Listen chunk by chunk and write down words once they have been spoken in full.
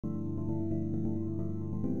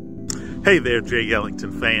Hey there,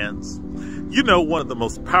 Ellington fans. You know, one of the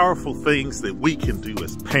most powerful things that we can do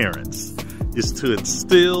as parents is to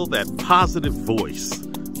instill that positive voice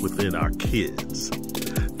within our kids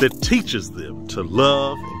that teaches them to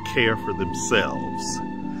love and care for themselves,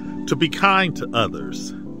 to be kind to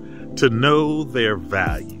others, to know their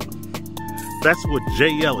value. That's what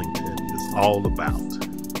Ellington is all about.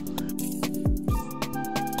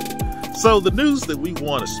 So the news that we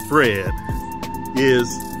want to spread is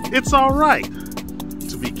it's all right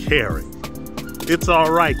to be caring. It's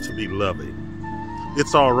all right to be loving.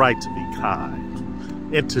 It's all right to be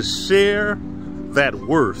kind. And to share that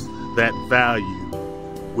worth, that value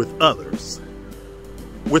with others,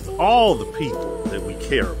 with all the people that we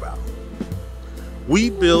care about. We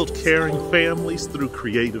build caring families through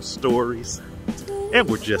creative stories, and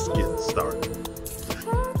we're just getting started.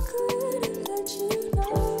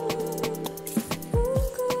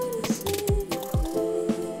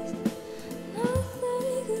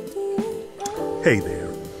 Hey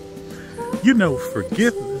there. You know,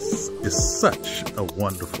 forgiveness is such a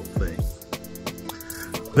wonderful thing.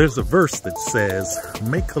 There's a verse that says,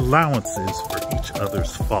 make allowances for each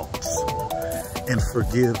other's faults and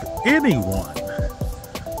forgive anyone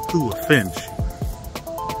who offends you.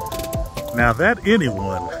 Now that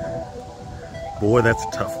anyone, boy, that's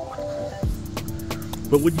a tough one.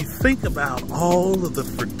 But when you think about all of the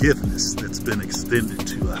forgiveness that's been extended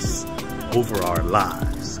to us over our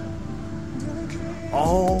lives,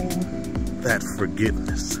 all that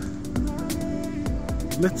forgiveness,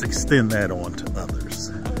 let's extend that on to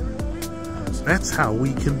others. That's how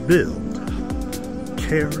we can build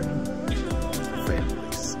caring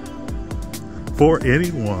families. For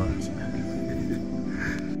anyone